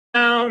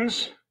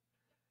It's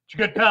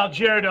your good pal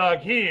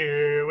JerDog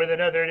here with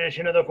another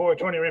edition of the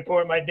 420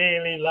 Report, my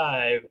daily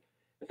live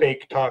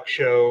fake talk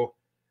show,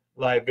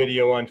 live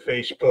video on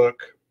Facebook.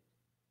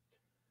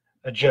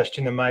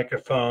 Adjusting the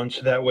microphone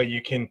so that way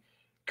you can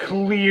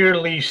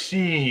clearly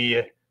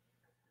see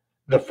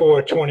the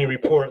 420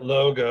 Report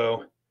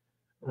logo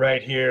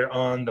right here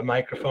on the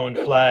microphone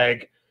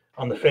flag,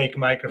 on the fake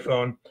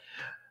microphone.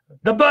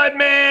 The Bud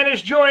Man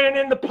is joining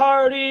in the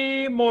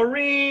party.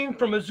 Maureen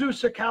from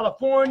Azusa,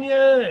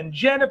 California, and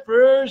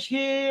Jennifer's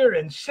here,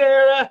 and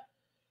Sarah.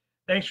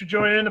 Thanks for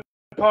joining in the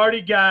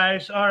party,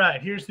 guys. All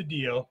right, here's the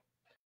deal.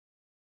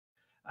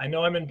 I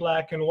know I'm in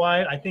black and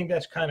white. I think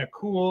that's kind of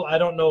cool. I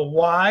don't know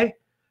why,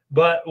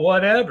 but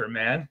whatever,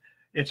 man.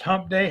 It's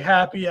hump day,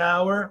 happy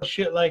hour,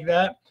 shit like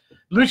that.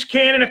 Loose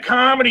cannon of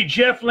comedy.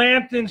 Jeff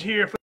Lampton's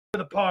here for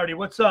the party.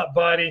 What's up,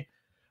 buddy?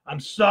 I'm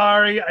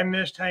sorry I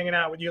missed hanging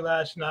out with you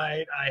last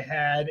night. I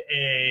had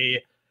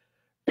a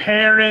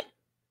parent/kids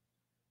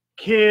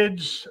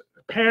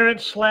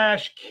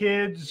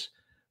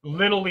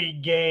Little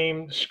League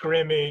game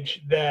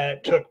scrimmage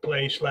that took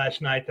place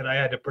last night that I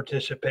had to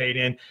participate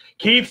in.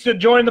 Keith's to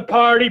join the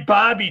party.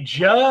 Bobby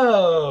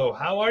Joe,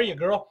 how are you,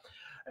 girl?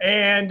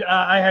 And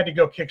I had to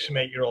go kick some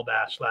 8-year-old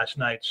ass last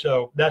night,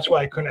 so that's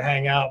why I couldn't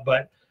hang out.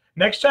 But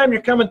next time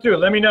you're coming through,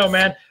 let me know,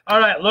 man. All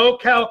right, low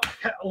cal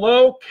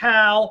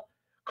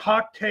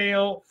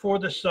cocktail for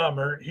the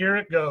summer. Here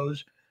it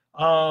goes.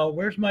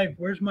 Where's my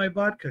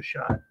vodka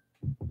shot?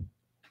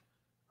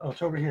 Oh,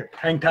 it's over here.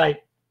 Hang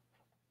tight.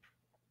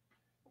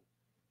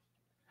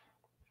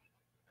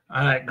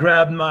 All right,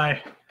 grab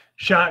my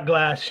shot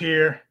glass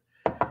here.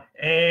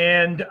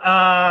 And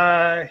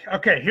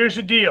okay, here's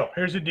the deal.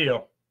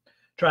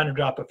 Trying to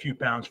drop a few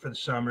pounds for the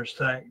summer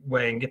so that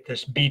way and get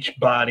this beach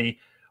body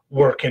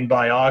working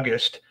by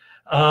August.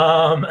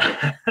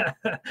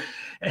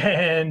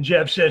 And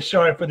Jeff says,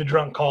 sorry for the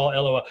drunk call,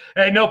 LOL.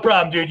 Hey, no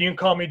problem, dude. You can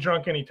call me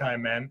drunk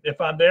anytime, man. If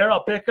I'm there,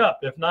 I'll pick up.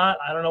 If not,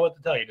 I don't know what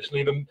to tell you. Just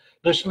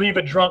leave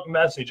a drunk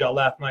message. I'll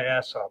laugh my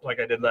ass off like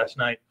I did last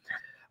night.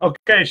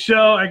 Okay,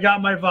 so I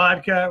got my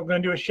vodka. We're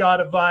going to do a shot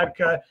of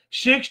vodka.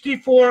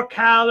 64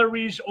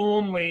 calories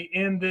only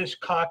in this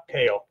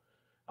cocktail.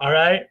 All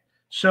right?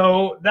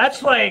 So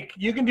that's like,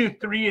 you can do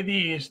 3 of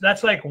these.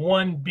 That's like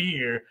 1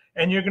 beer,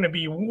 and you're going to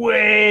be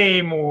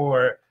way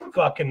more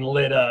fucking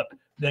lit up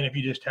than if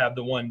you just have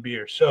the 1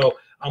 beer. So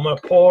I'm going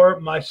to pour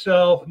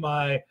myself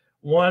my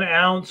 1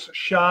 ounce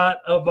shot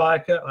of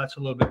vodka. That's a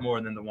little bit more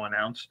than the 1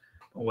 ounce,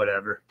 but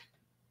whatever.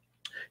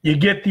 You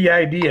get the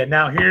idea.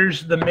 Now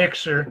here's the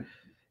mixer.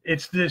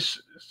 It's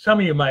this, some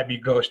of you might be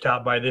grossed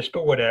out by this,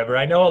 but whatever.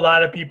 I know a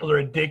lot of people are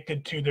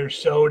addicted to their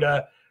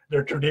soda,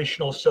 their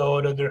traditional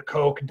soda, their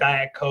Coke,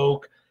 Diet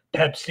Coke,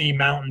 Pepsi,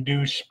 Mountain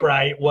Dew,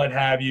 Sprite, what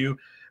have you.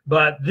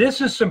 But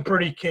this is some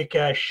pretty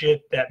kick-ass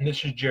shit that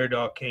Mrs.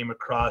 JerDog came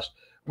across,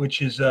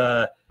 which is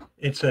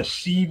it's a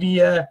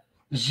stevia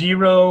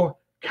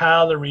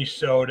 0-calorie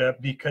soda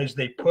because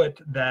they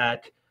put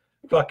that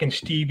fucking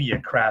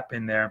stevia crap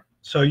in there.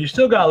 So you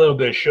still got a little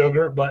bit of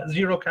sugar, but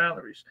 0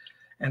 calories.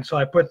 And so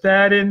I put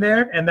that in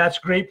there, and that's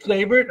grape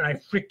flavored, and I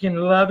freaking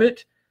love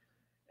it.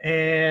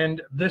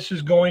 And this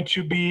is going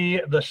to be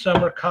the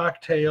summer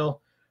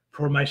cocktail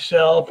for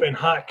myself and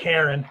Hot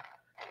Karen,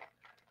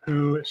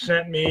 who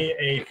sent me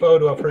a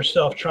photo of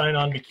herself trying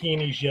on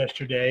bikinis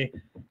yesterday,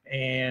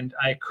 and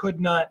I could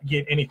not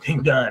get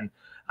anything done.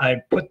 I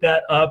put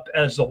that up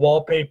as the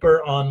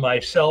wallpaper on my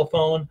cell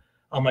phone,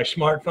 on my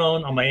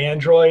smartphone, on my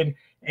Android,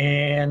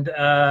 and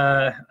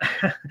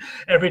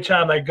every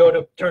time I go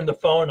to turn the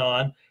phone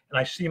on and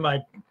I see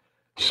my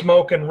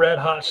smoking, red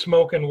hot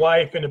smoking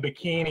wife in a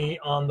bikini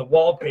on the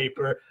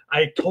wallpaper,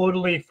 I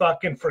totally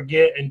fucking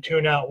forget and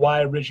tune out why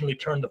I originally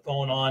turned the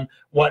phone on,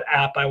 what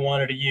app I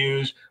wanted to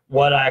use,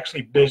 what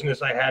actually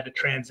business I had to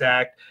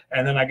transact,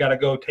 and then I got to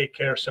go take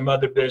care of some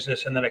other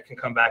business, and then I can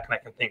come back and I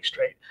can think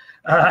straight.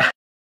 All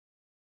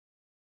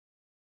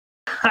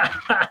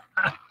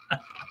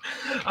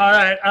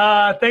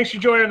right, thanks for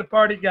joining the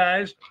party,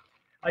 guys.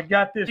 I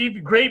got this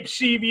grape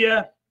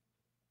stevia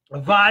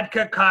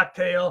vodka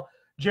cocktail,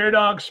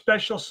 JerDog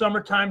special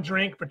summertime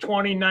drink for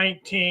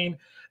 2019.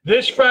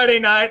 This Friday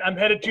night, I'm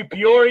headed to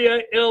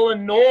Peoria,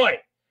 Illinois,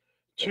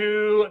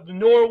 to the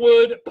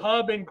Norwood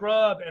Pub and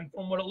Grub. And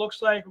from what it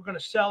looks like, we're going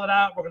to sell it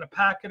out. We're going to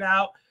pack it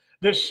out.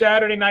 This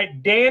Saturday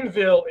night,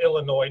 Danville,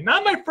 Illinois.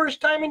 Not my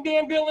first time in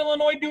Danville,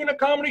 Illinois doing a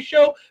comedy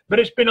show, but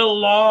it's been a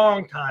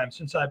long time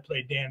since I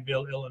played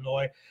Danville,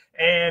 Illinois.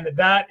 And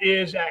that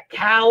is at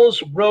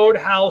Cal's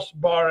Roadhouse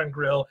Bar and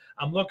Grill.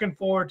 I'm looking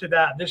forward to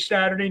that this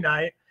Saturday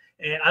night.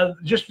 And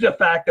just the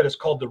fact that it's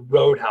called the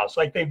Roadhouse,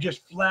 like they've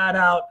just flat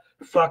out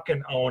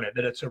fucking own it,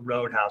 that it's a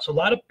roadhouse. A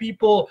lot of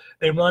people,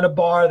 they run a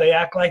bar, they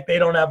act like they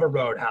don't have a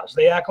roadhouse.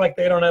 They act like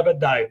they don't have a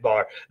dive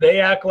bar.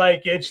 They act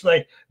like it's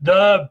like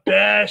the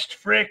best,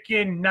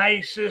 freaking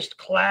nicest,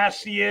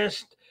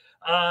 classiest,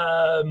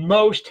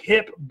 most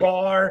hip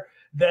bar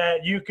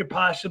that you could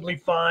possibly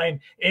find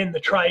in the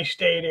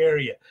tri-state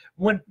area.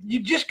 When you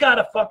just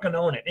gotta fucking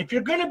own it. If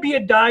you're gonna be a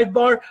dive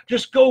bar,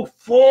 just go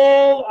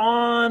full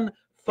on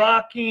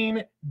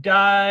fucking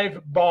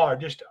dive bar.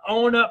 Just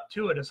own up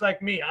to it. It's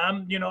like me.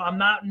 I'm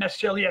not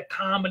necessarily a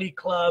comedy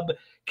club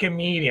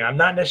comedian. I'm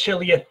not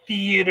necessarily a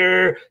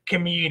theater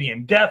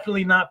comedian.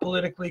 Definitely not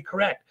politically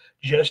correct.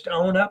 Just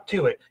own up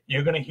to it.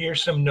 You're going to hear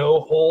some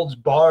no holds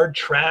barred,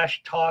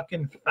 trash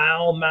talking,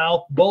 foul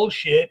mouth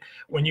bullshit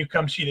when you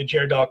come see the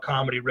JerDog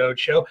Comedy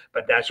Roadshow.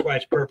 But that's why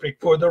it's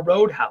perfect for the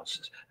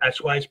roadhouses.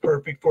 That's why it's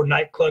perfect for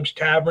nightclubs,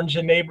 taverns,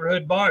 and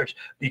neighborhood bars,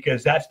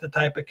 because that's the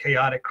type of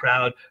chaotic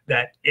crowd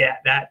that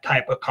that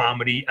type of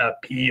comedy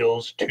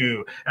appeals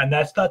to. And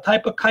that's the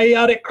type of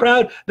chaotic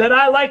crowd that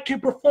I like to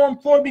perform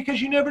for,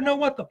 because you never know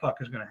what the fuck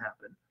is going to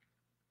happen.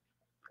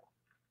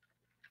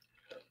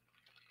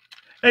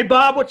 Hey,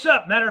 Bob, what's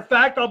up? Matter of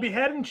fact, I'll be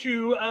heading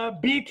to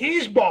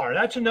BT's Bar.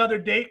 That's another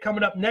date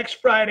coming up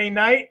next Friday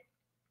night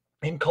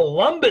in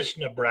Columbus,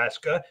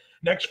 Nebraska.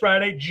 Next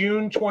Friday,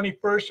 June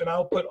 21st, and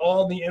I'll put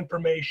all the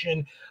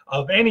information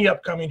of any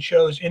upcoming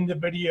shows in the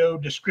video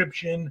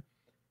description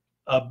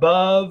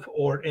above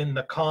or in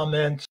the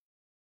comments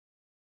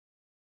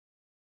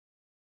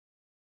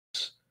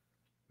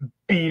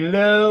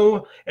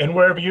below. And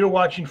wherever you're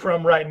watching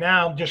from right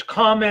now, just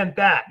comment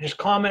that. Just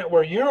comment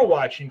where you're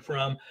watching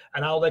from,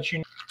 and I'll let you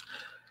know.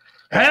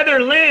 Heather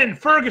Lynn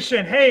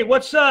Ferguson, hey,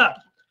 what's up?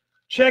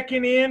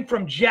 Checking in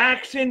from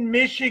Jackson,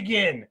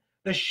 Michigan,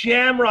 the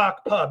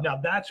Shamrock Pub. Now,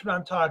 that's what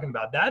I'm talking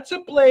about. That's a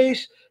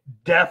place,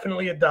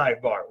 definitely a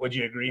dive bar. Would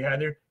you agree,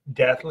 Heather?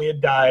 Definitely a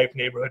dive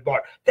neighborhood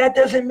bar. That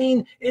doesn't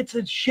mean it's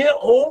a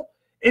shithole.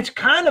 It's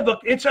kind of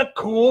it's a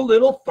cool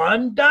little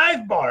fun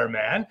dive bar,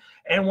 man.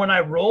 And when I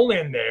roll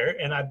in there,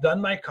 and I've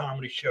done my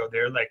comedy show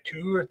there like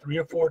 2 or 3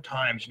 or 4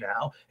 times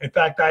now. In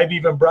fact, I've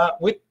even brought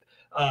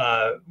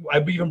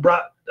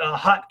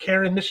Hot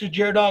Karen, Mrs.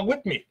 JerDog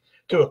with me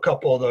to a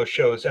couple of those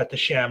shows at the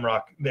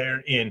Shamrock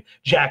there in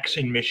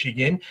Jackson,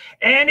 Michigan.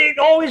 And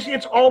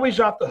it's always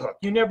off the hook.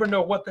 You never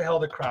know what the hell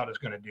the crowd is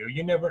going to do.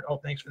 You never, oh,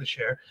 thanks for the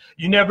share.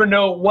 You never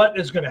know what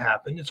is going to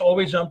happen. It's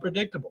always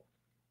unpredictable.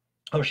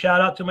 Oh,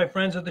 shout out to my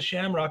friends at the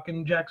Shamrock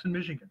in Jackson,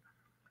 Michigan.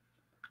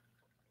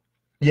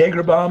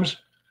 Jaeger bombs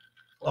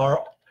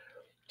are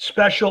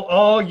special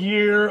all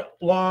year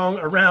long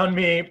around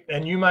me,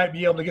 and you might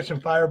be able to get some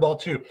Fireball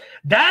too.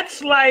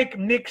 That's like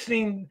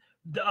mixing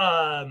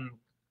the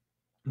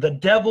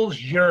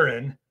devil's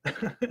urine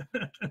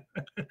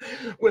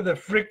with a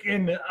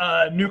freaking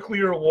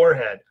nuclear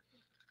warhead.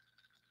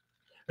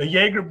 The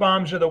Jaeger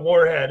bombs are the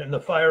warhead, and the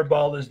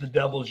Fireball is the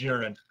devil's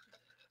urine.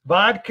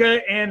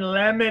 Vodka and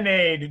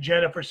lemonade,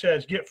 Jennifer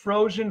says. Get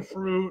frozen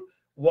fruit,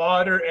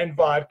 water, and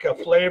vodka.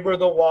 Flavor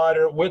the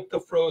water with the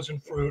frozen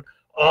fruit.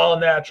 All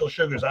natural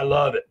sugars. I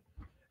love it.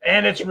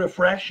 And it's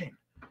refreshing.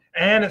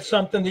 And it's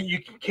something that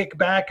you can kick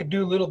back and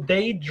do a little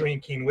day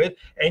drinking with,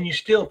 and you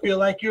still feel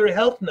like you're a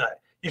health nut.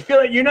 You feel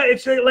like you're not,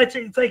 it's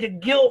like a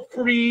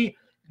guilt-free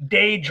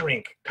day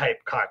drink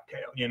type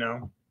cocktail, you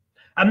know?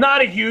 I'm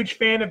not a huge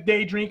fan of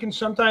day drinking.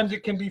 Sometimes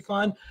it can be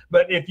fun,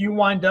 but if you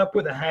wind up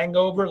with a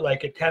hangover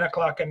like at 10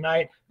 o'clock at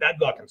night, that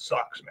fucking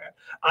sucks, man.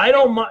 I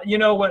don't mind, you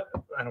know what?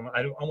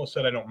 I almost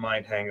said I don't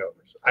mind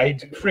hangovers. I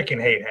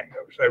freaking hate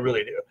hangovers. I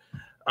really do.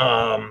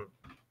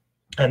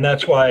 And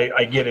that's why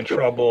I get in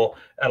trouble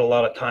at a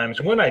lot of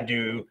times when I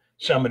do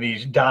some of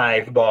these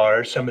dive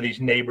bars, some of these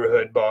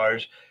neighborhood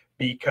bars,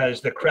 because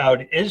the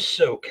crowd is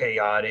so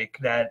chaotic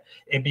that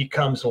it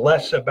becomes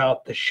less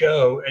about the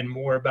show and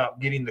more about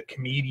getting the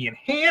comedian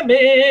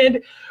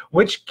hammered,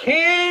 which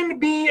can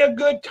be a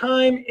good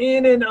time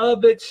in and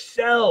of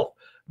itself.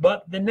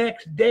 But the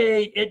next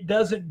day, it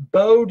doesn't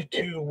bode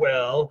too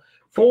well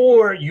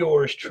for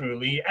yours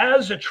truly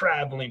as a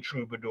traveling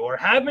troubadour,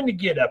 having to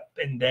get up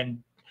and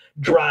then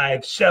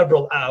drive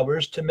several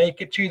hours to make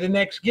it to the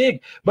next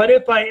gig. But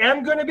if I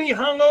am going to be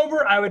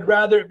hungover, I would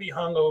rather it be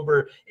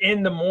hungover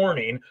in the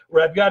morning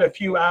where I've got a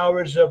few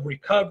hours of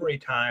recovery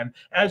time,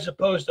 as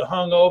opposed to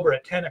hungover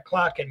at 10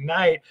 o'clock at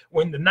night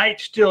when the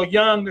night's still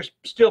young. There's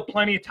still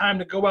plenty of time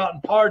to go out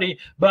and party,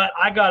 but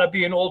I got to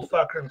be an old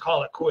fucker and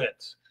call it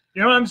quits.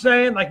 You know what I'm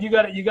saying? Like you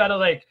got to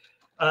like,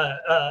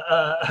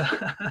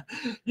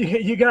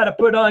 you got to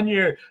put on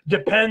your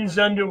Depends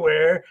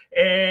underwear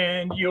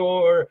and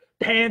your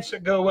pants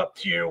that go up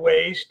to your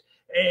waist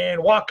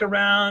and walk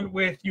around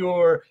with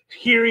your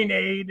hearing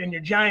aid and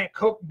your giant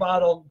Coke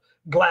bottle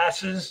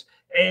glasses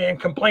and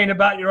complain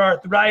about your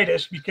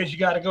arthritis because you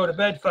got to go to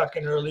bed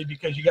fucking early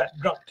because you got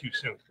drunk too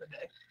soon for the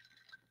day.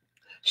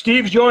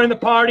 Steve's joining the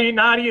party.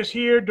 Nadia's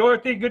here.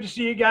 Dorothy, good to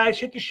see you guys.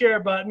 Hit the share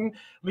button.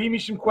 Leave me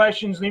some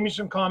questions. Leave me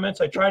some comments.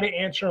 I try to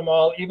answer them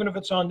all, even if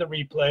it's on the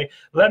replay.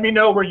 Let me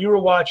know where you were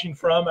watching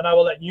from, and I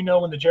will let you know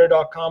when the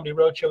JerDog Comedy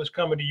Roadshow is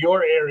coming to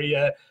your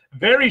area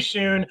very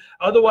soon.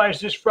 Otherwise,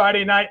 this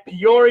Friday night,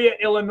 Peoria,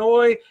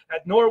 Illinois,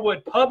 at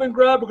Norwood Pub and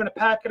Grub. We're going to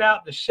pack it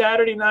out this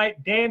Saturday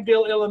night,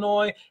 Danville,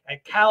 Illinois,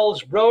 at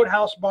Cal's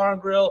Roadhouse Bar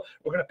and Grill.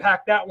 We're going to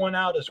pack that one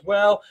out as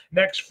well.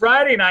 Next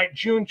Friday night,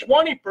 June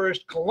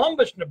 21st,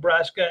 Columbus,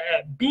 Nebraska,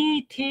 at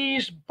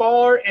BT's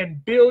Bar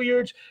and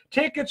Billiards.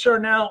 Tickets are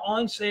now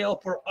on sale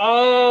for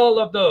all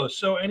of those.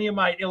 So any of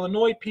my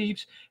Illinois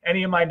peeps,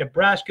 any of my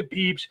Nebraska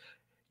peeps,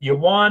 you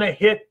want to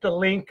hit the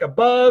link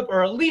above,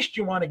 or at least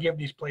you want to give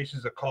these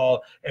places a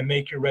call and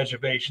make your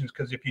reservations,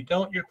 because if you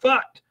don't, you're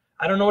fucked.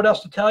 I don't know what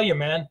else to tell you,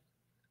 man.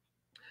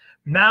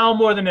 Now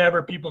more than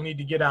ever, people need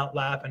to get out,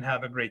 laugh, and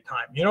have a great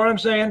time. You know what I'm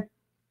saying?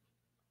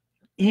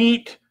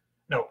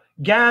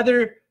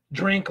 Gather,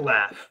 drink,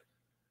 laugh.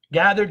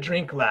 Gather,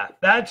 drink, laugh.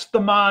 That's the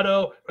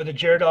motto for the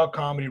JerDog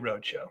Comedy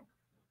Roadshow.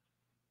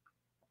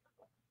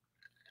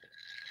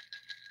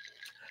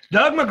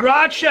 Doug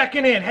McGraw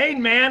checking in. Hey,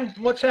 man,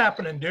 what's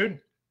happening, dude?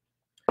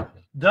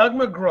 Doug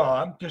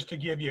McGraw, just to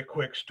give you a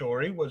quick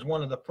story, was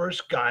one of the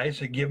first guys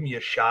to give me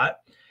a shot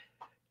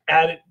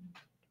at it,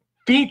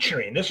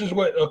 featuring. This is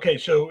what, okay,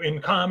 so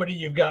in comedy,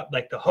 you've got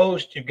like the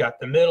host, you've got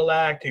the middle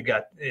act, you've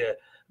got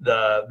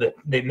the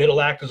middle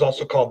act is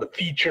also called the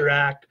feature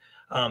act.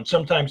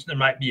 Sometimes there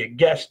might be a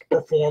guest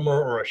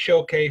performer or a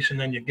showcase, and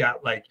then you've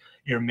got like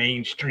your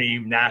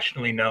mainstream,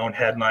 nationally known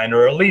headliner,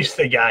 or at least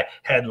the guy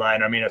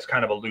headliner. I mean, it's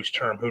kind of a loose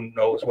term. Who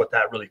knows what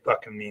that really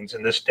fucking means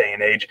in this day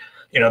and age?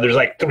 You know, there's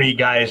like 3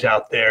 guys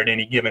out there at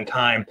any given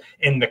time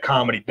in the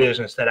comedy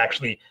business that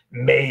actually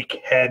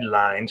make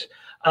headlines.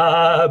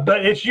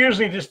 But it's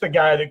usually just the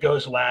guy that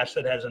goes last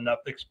that has enough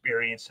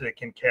experience that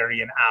can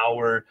carry an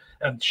hour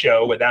of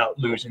show without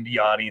losing the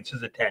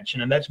audience's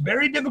attention. And that's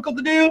very difficult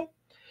to do.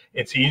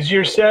 It's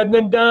easier said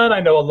than done. I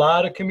know a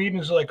lot of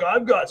comedians are like, oh,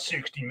 I've got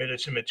 60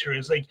 minutes of material.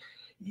 It's like,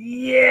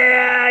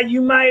 yeah, you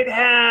might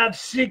have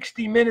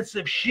 60 minutes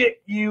of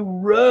shit you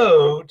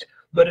wrote,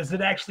 but is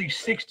it actually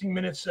 60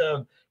 minutes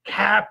of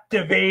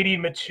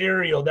captivating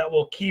material that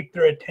will keep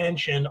their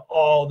attention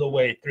all the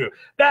way through?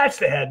 That's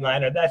the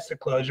headliner. That's the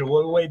closer.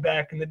 Way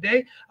back in the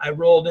day, I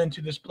rolled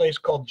into this place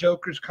called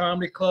Joker's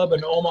Comedy Club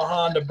in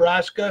Omaha,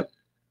 Nebraska.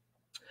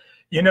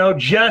 You know,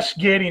 just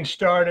getting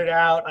started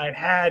out, I'd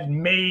had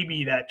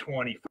maybe that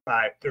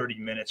 25, 30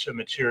 minutes of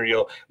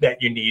material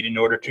that you need in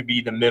order to be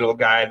the middle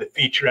guy, the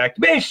feature act.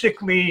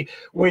 Basically,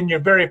 when you're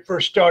very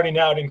first starting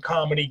out in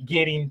comedy,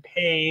 getting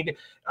paid,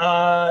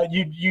 you're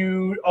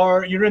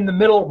in the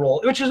middle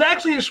role, which is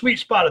actually the sweet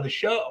spot of the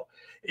show.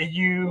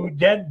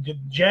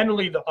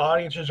 Generally, the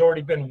audience has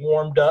already been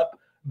warmed up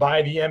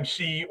by the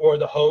MC or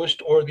the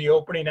host or the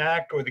opening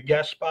act or the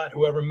guest spot,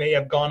 whoever may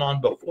have gone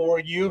on before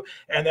you.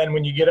 And then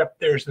when you get up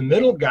there as the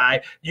middle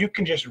guy, you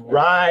can just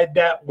ride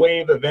that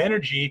wave of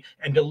energy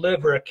and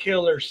deliver a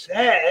killer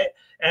set,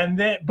 and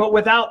then, but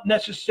without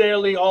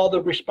necessarily all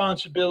the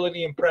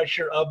responsibility and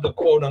pressure of the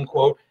quote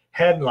unquote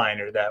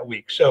headliner that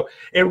week. So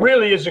it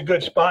really is a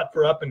good spot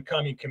for up and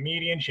coming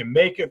comedians. You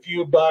make a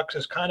few bucks.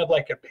 It's kind of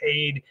like a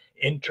paid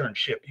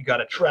internship. You got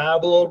to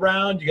travel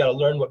around. You got to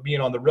learn what being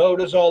on the road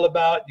is all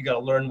about. You got to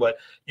learn what,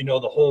 you know,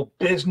 the whole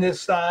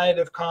business side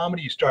of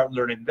comedy. You start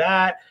learning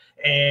that,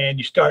 and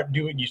you start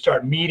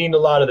meeting a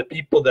lot of the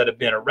people that have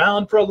been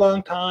around for a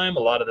long time, a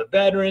lot of the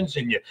veterans,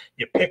 and you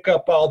pick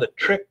up all the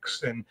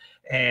tricks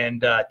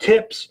and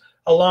tips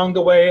along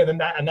the way, and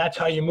that's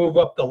how you move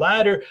up the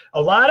ladder.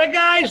 A lot of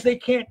guys, they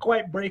can't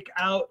quite break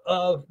out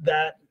of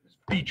that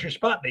feature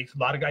spot. A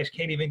lot of guys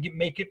can't even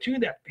make it to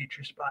that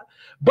feature spot.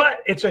 But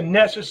it's a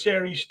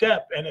necessary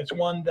step, and it's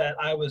one that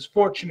I was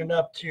fortunate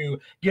enough to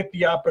get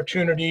the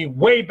opportunity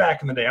way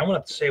back in the day. I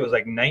want to say it was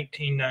like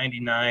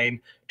 1999,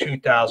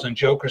 2000,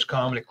 Joker's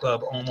Comedy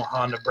Club,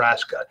 Omaha,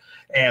 Nebraska.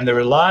 And there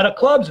were a lot of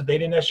clubs that they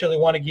didn't necessarily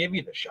want to give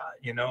you the shot.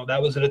 You know,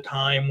 that was at a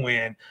time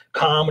when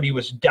comedy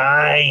was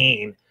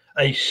dying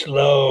a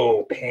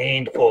slow,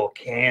 painful,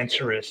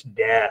 cancerous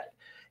death.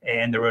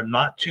 And there were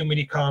not too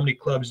many comedy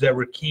clubs that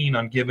were keen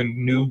on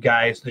giving new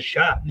guys the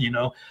shot, you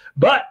know.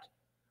 But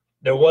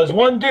there was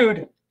one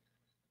dude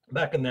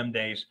back in them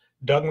days,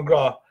 Doug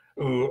McGraw,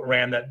 who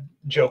ran that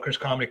Joker's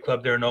Comedy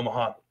Club there in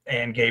Omaha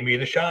and gave me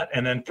the shot.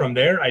 And then from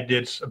there, I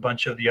did a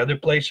bunch of the other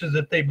places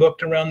that they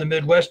booked around the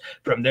Midwest.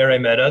 From there, I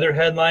met other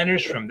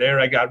headliners. From there,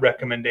 I got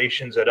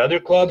recommendations at other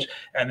clubs.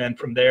 And then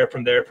from there,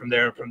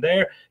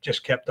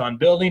 just kept on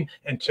building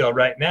until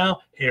right now,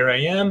 here I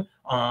am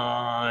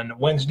on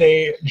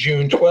Wednesday,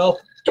 June 12th,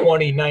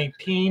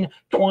 2019,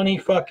 20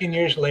 fucking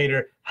years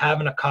later,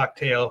 having a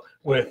cocktail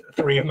with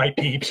 3 of my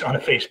peeps on a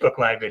Facebook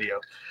Live video.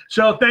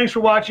 So thanks for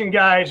watching,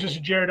 guys. This is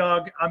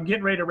JerDog. I'm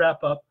getting ready to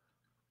wrap up.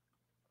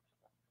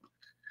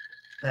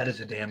 That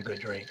is a damn good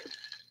drink.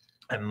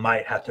 I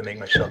might have to make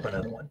myself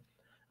another one.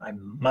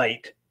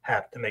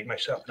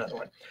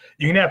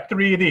 You can have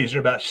 3 of these.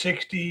 They're about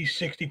 60,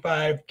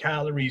 65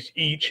 calories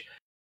each.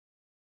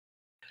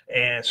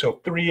 And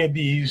so 3 of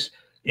these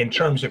in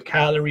terms of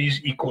calories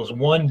equals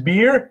 1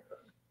 beer.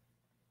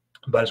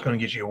 But it's going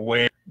to get you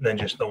way than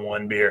just the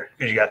 1 beer,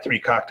 because you got 3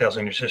 cocktails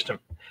in your system.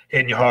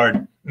 Hitting you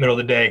hard, middle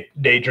of the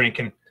day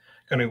drinking.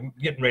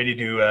 Getting ready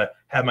to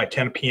have my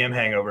 10 p.m.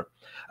 hangover.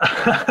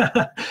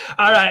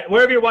 All right,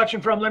 wherever you're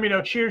watching from, let me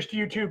know. Cheers to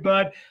you too,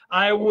 bud.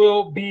 I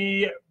will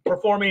be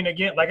performing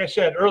again, like I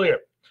said earlier,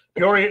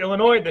 Peoria,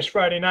 Illinois this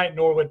Friday night,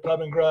 Norwood Pub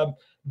and Grub.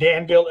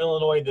 Danville,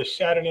 Illinois this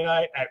Saturday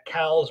night at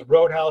Cal's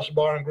Roadhouse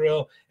Bar and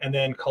Grill. And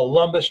then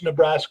Columbus,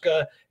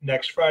 Nebraska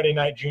next Friday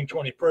night, June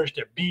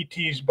 21st at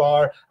BT's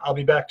Bar. I'll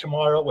be back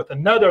tomorrow with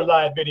another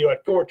live video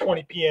at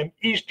 4:20 p.m.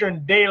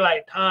 Eastern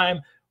Daylight Time,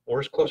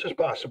 or as close as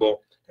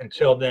possible.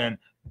 Until then,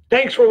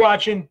 thanks for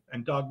watching,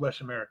 and dog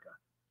bless America.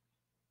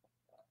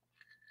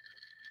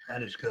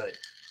 That is good.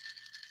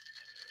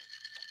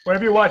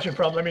 Wherever you're watching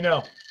from, let me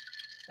know,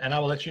 and I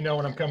will let you know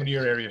when I'm coming to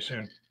your area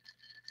soon.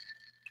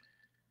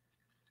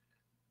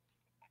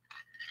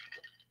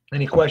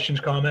 Any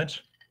questions,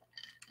 comments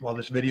while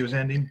this video is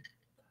ending?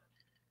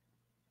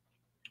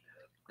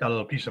 Got a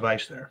little piece of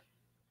ice there.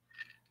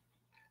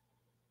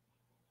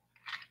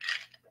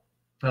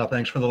 Well,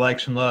 thanks for the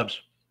likes and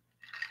loves.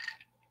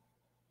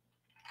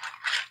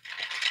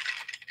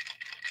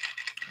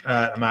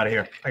 I'm out of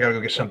here. I got to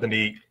go get something to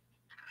eat.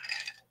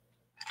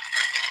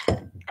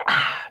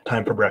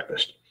 Time for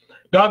breakfast.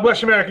 Dog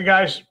bless America,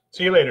 guys.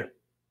 See you later.